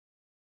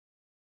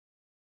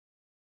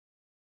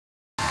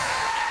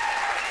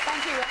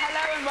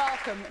and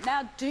welcome.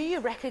 Now, do you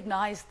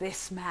recognise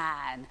this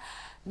man?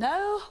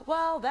 No?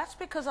 Well, that's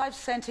because I've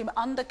sent him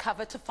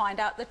undercover to find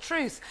out the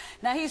truth.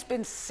 Now, he's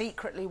been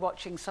secretly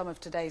watching some of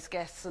today's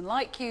guests, and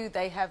like you,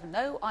 they have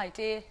no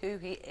idea who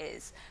he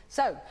is.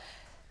 So,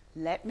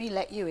 let me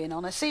let you in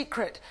on a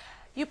secret.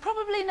 You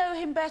probably know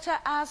him better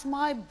as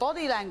my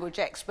body language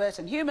expert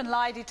and human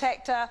lie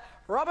detector,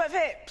 Robert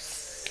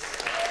Phipps.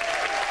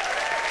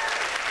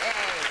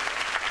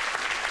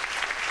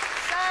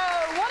 So,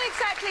 what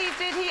exactly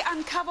did he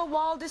uncover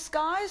while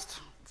disguised?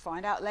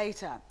 Find out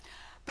later.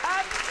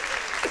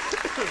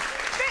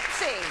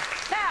 Phippsy.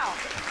 Now,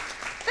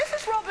 this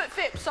is Robert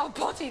Phipps, our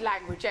body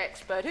language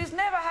expert, who's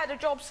never had a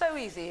job so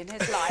easy in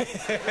his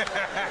life.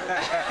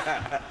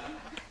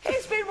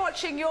 He's been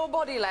watching your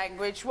body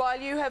language while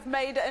you have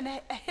made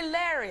a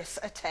hilarious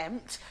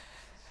attempt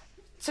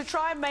to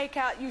try and make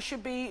out you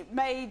should be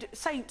made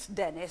Saint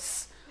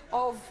Denis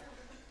of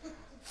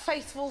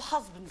faithful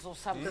husbands or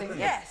something.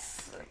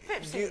 Yes,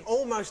 Phippsy.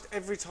 Almost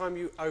every time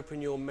you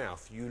open your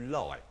mouth, you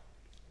lie.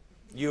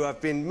 You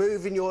have been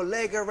moving your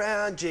leg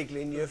around,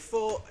 jiggling your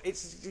foot. You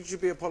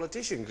should be a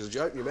politician, because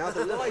you open your mouth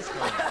and lies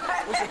come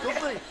out. What's it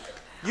called?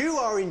 You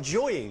are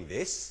enjoying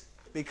this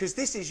because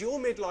this is your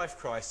midlife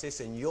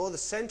crisis and you're the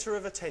centre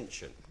of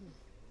attention.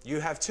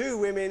 You have two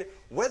women,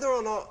 whether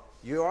or not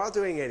you are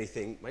doing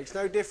anything makes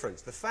no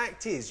difference. The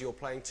fact is you're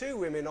playing two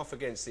women off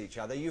against each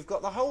other. You've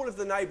got the whole of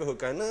the neighbourhood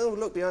going, oh,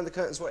 look behind the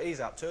curtains what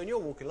he's up to, and you're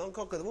walking along,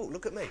 cock of the walk,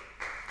 look at me.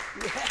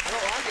 Yeah, I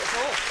don't like it at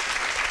all.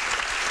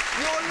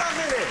 You're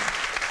loving it.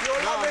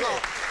 You're loving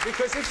it.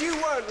 Because if you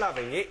weren't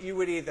loving it, you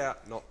would either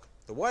knock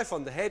the wife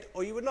on the head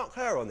or you would knock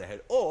her on the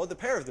head. Or the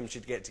pair of them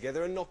should get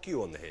together and knock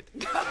you on the head.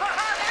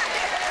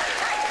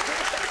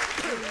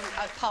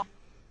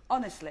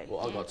 Honestly?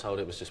 Well, I got told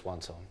it was just one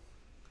time.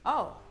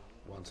 Oh.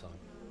 One time.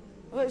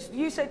 Well,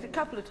 you said a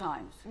couple of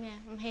times. Yeah,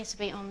 I'm here to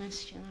be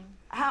honest, you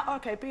know.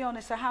 OK, be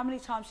honest. So how many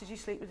times did you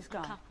sleep with this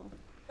guy? A couple.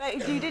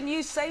 You didn't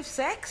use safe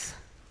sex?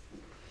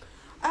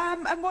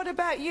 And what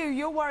about you?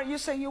 You're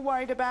saying you're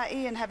worried about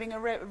Ian having a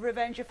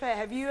revenge affair.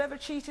 Have you ever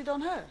cheated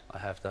on her? I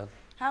have done.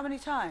 How many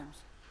times?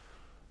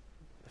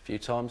 A few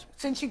times.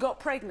 Since you got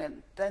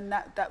pregnant, then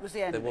that was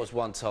the end There of it? was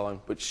one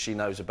time, which she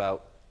knows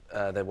about,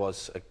 there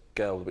was a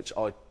girl which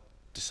I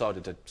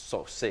decided to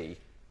sort of see,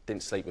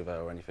 didn't sleep with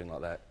her or anything like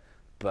that,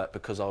 but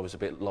because I was a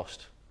bit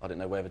lost, I didn't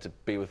know whether to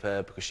be with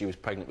her because she was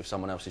pregnant with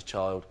someone else's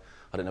child,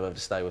 I didn't know whether to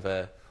stay with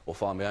her or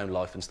find my own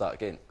life and start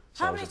again.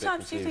 So How many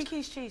times do you think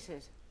he's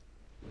cheated?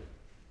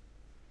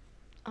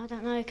 I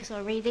don't know, because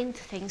I read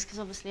into things, because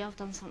obviously I've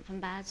done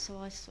something bad, so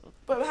I sort of...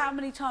 But how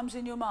many times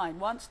in your mind?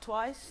 Once,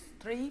 twice,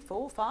 3,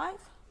 4, 5?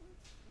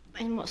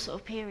 In what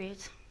sort of period?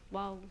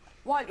 Well...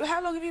 Why,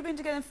 how long have you been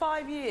together?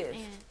 5 years?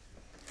 Yeah.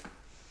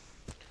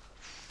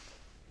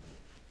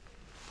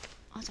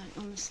 I don't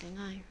honestly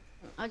know.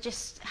 I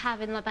just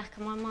have in the back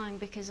of my mind,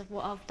 because of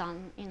what I've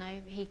done, you know,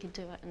 he could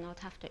do it and I'd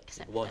have to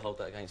accept it. Why hold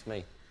that against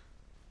me?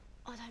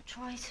 I don't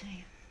try to.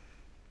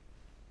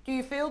 Do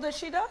you feel that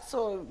she does,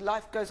 or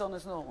life goes on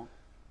as normal?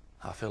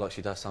 I feel like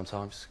she does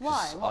sometimes.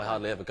 Why? I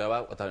hardly ever go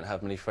out, I don't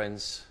have many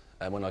friends,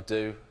 and when I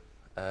do,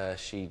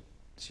 she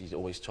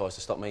always tries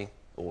to stop me,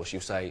 or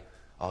she'll say,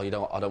 oh, I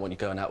don't want you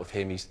going out with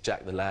him, he's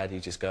Jack the lad,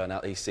 he's just going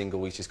out, he's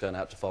single, he's just going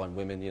out to find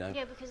women, you know.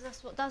 Yeah, because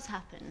that's what does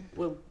happen.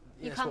 Well,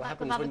 you yeah, come back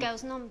with other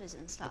girls' numbers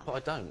and stuff. But I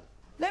don't.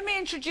 Let me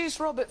introduce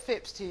Robert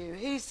Phipps to you.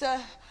 He's,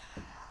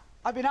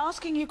 I've been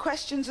asking you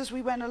questions as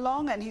we went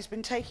along, and he's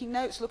been taking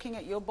notes, looking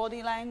at your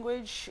body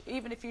language.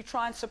 Even if you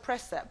try and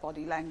suppress that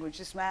body language,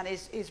 this man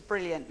is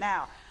brilliant.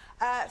 Now,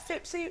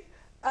 Phippsy,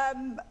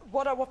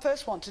 what I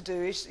first want to do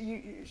is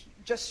you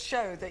just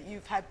show that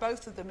you've had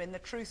both of them in the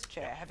truth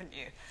chair, haven't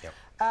you?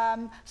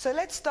 Yep. So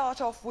let's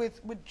start off with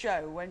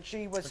Jo, when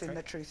she was in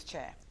the truth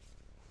chair.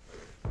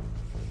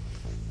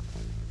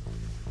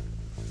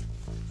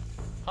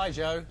 Hi,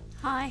 Jo.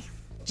 Hi.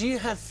 Do you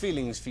have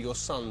feelings for your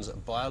son's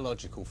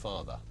biological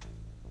father?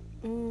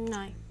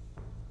 No.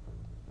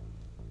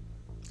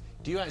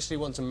 Do you actually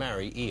want to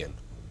marry Ian?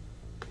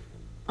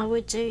 I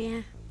would do,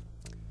 yeah.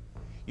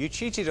 You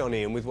cheated on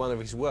Ian with one of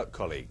his work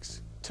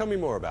colleagues. Tell me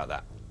more about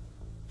that.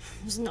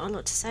 There's not a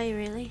lot to say,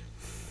 really.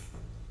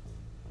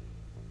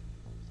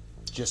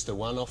 Just a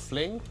one-off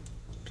fling?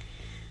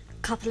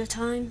 A couple of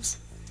times.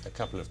 A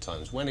couple of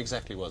times. When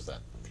exactly was that?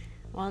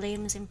 While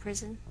Ian was in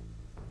prison.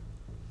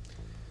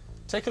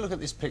 Take a look at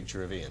this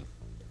picture of Ian.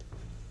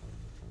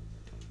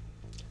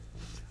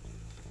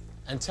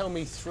 And tell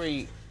me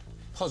 3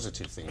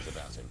 positive things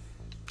about him.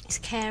 He's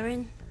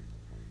caring.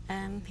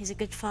 He's a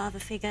good father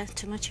figure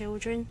to my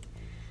children.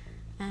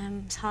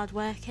 He's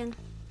hard-working.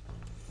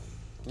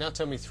 Now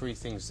tell me 3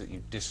 things that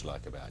you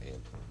dislike about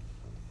Ian.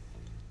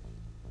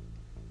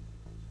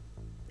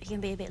 He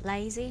can be a bit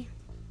lazy.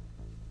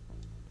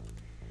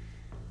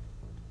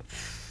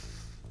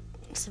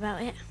 That's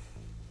about it.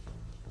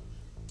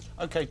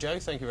 OK, Jo,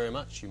 thank you very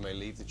much. You may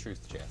leave the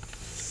truth chair.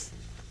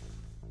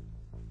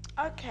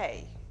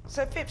 OK,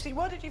 So, Phippsy,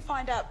 what did you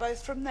find out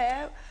both from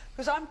there?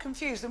 Because I'm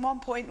confused. And one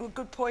point, a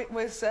good point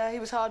was he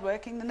was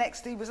hardworking. The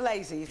next, he was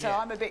lazy. So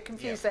I'm a bit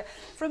confused there.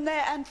 From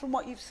there and from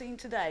what you've seen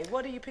today,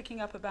 what are you picking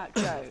up about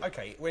Joe?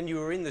 OK, when you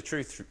were in the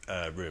truth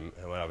room,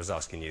 when I was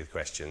asking you the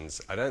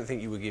questions, I don't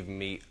think you were giving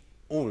me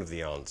all of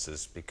the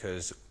answers,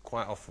 because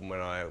quite often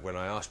when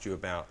I asked you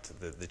about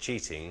the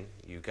cheating,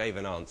 you gave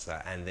an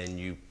answer and then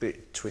you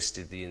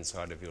twisted the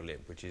inside of your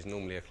lip, which is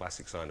normally a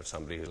classic sign of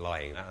somebody who's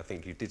lying. I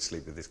think you did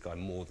sleep with this guy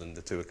more than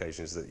the 2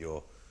 occasions that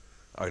you're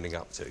owning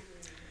up to.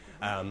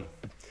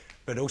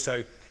 But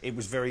also, it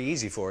was very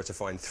easy for her to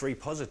find 3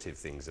 positive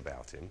things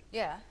about him.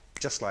 Yeah.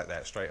 Just like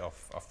that, straight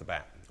off the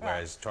bat.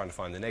 Whereas trying to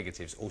find the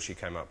negatives, all she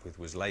came up with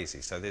was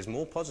lazy. So there's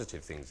more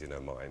positive things in her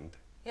mind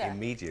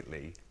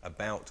immediately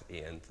about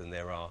Ian than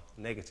there are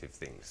negative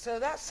things. So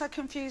that's a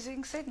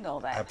confusing signal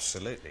then.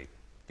 Absolutely,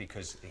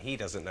 because he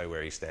doesn't know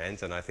where he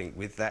stands, and I think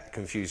with that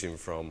confusion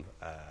from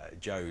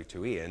Joe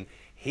to Ian,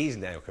 he's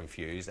now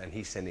confused and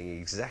he's sending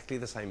exactly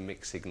the same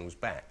mixed signals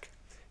back.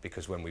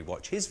 Because when we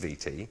watch his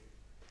VT,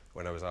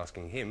 when I was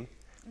asking him,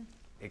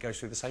 it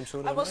goes through the same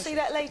sort of... And we'll see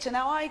that later.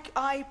 Now,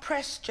 I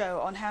pressed Jo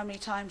on how many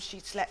times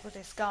she'd slept with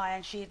this guy,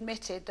 and she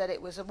admitted that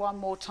it was one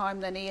more time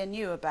than Ian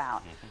knew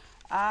about.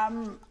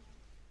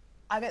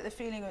 I get the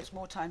feeling it's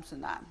more times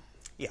than that.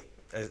 Yeah,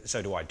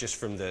 so do I, just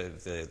from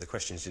the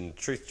questions in the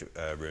truth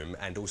room,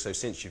 and also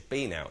since you've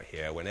been out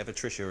here, whenever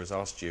Trisha has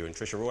asked you, and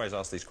Trisha always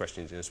asks these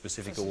questions in a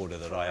specific order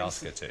that I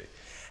ask her to,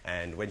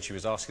 and when she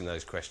was asking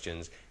those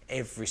questions,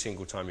 every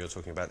single time you're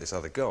talking about this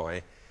other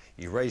guy,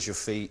 you raise your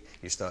feet,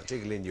 you start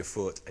jiggling your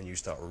foot, and you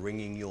start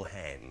wringing your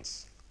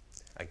hands.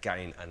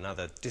 Again,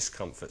 another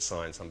discomfort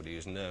sign, somebody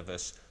who's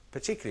nervous,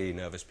 particularly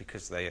nervous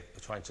because they are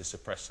trying to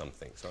suppress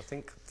something. So I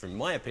think, from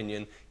my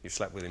opinion, you've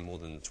slept with him more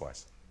than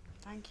twice.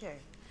 Thank you.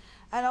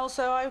 And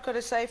also, I've got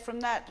to say, from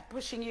that,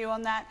 pushing you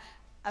on that,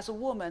 as a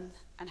woman,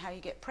 and how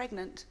you get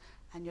pregnant,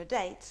 and your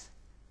dates,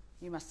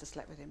 you must have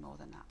slept with him more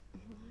than that.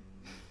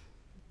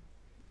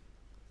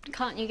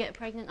 Can't you get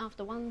pregnant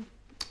after one?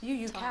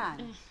 You can.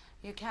 Yeah.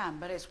 You can,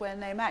 but it's when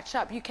they match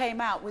up. You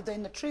came out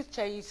within the truth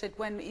chair, you said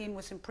when Ian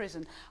was in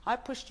prison. I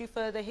pushed you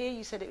further here,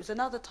 you said it was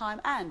another time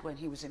and when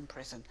he was in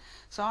prison.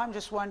 So I'm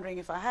just wondering,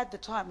 if I had the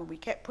time and we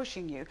kept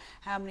pushing you,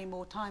 how many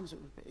more times it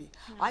would be.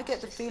 No, I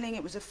get the feeling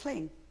it was a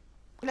fling.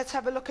 Let's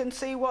have a look and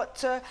see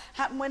what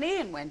happened when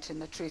Ian went in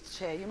the truth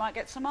chair. You might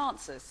get some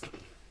answers.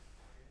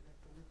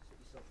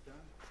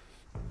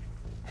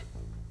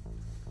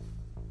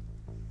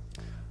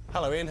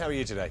 Hello Ian, how are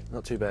you today?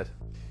 Not too bad.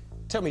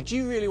 Tell me, do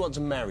you really want to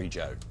marry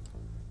Jo?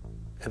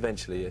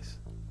 Eventually, yes.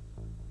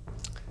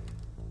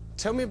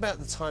 Tell me about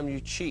the time you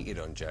cheated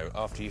on Jo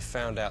after you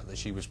found out that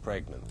she was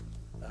pregnant.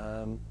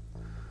 I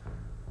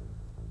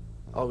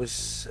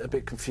was a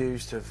bit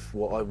confused of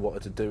what I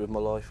wanted to do with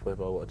my life,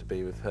 whether I wanted to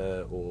be with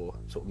her or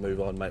sort of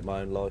move on and make my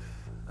own life.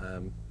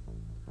 I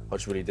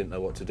just really didn't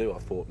know what to do. I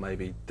thought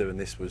maybe doing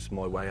this was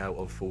my way out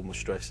of all my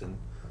stress and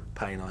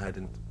pain I had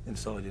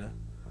inside, you know.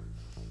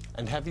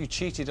 And have you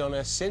cheated on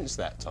her since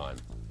that time?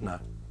 No.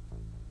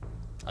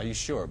 Are you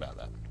sure about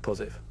that?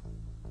 Positive.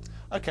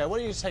 OK, why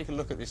don't you take a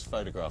look at this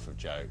photograph of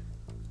Jo?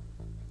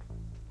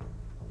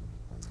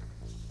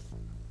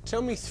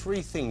 Tell me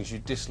 3 things you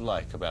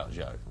dislike about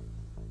Jo.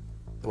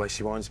 The way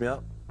she winds me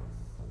up.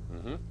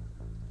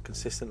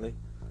 Consistently.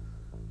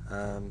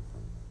 The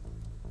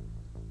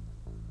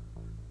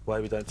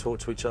way we don't talk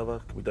to each other,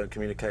 we don't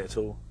communicate at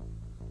all.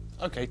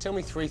 OK, tell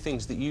me 3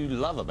 things that you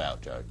love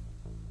about Jo.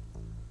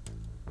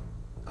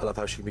 I love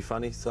how she can be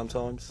funny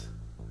sometimes.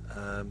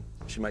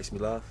 She makes me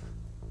laugh.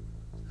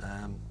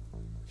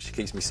 She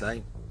keeps me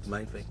sane, the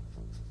main thing.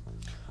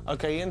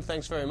 OK, Ian,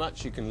 thanks very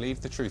much. You can leave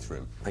the truth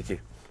room. Thank you.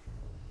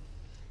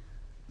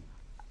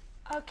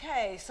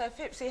 OK, so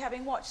Phippsy,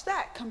 having watched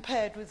that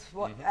compared with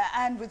what,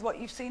 and with what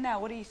you've seen now,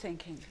 what are you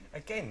thinking?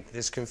 Again,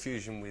 there's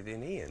confusion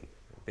within Ian.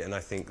 And I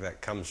think that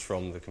comes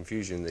from the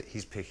confusion that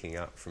he's picking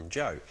up from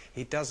Jo.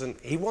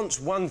 He wants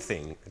one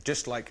thing,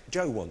 just like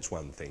Jo wants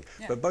one thing.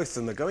 Yeah. But both of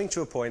them are going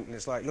to a point and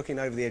it's like looking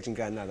over the edge and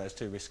going, no, that's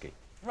too risky.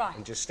 Right.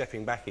 And just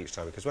stepping back each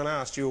time. Because when I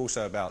asked you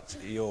also about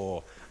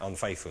your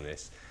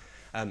unfaithfulness,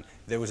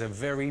 there was a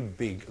very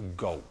big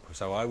gulp.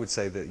 So I would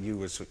say that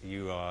you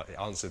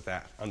answered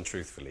that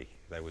untruthfully.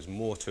 There was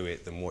more to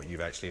it than what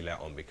you've actually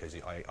let on, because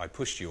I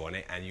pushed you on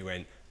it and you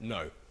went,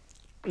 no.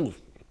 Ooh.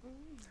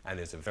 And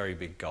there's a very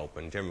big gulp,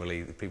 and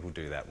generally people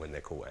do that when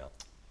they're caught out.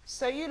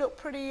 So you look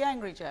pretty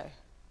angry, Jo.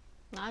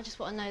 No, I just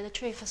want to know the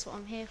truth. That's what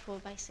I'm here for,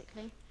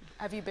 basically.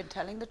 Have you been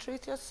telling the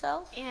truth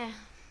yourself? Yeah.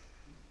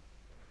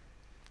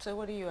 So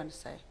what do you want to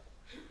say?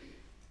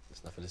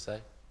 There's nothing to say.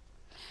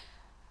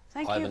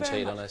 Thank you I very haven't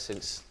cheated much. on her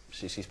since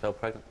she's fell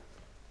pregnant.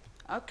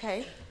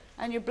 OK.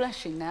 And you're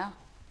blushing now.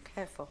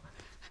 Careful.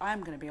 I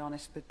am going to be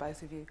honest with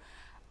both of you.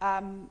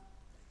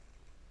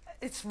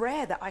 It's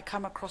rare that I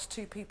come across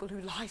 2 people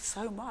who lie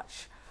so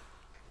much.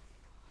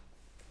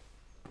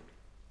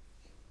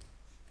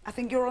 I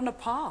think you're on a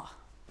par.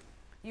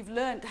 You've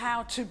learned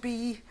how to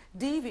be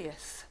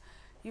devious.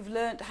 You've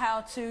learned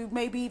how to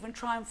maybe even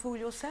try and fool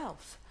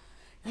yourselves.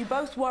 You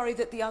both worry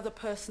that the other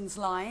person's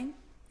lying.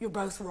 You're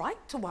both right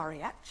to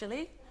worry,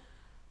 actually.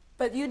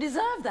 But you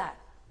deserve that.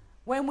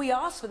 When we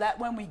ask for that,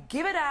 when we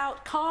give it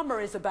out, karma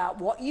is about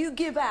what you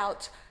give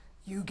out,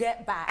 you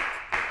get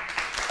back.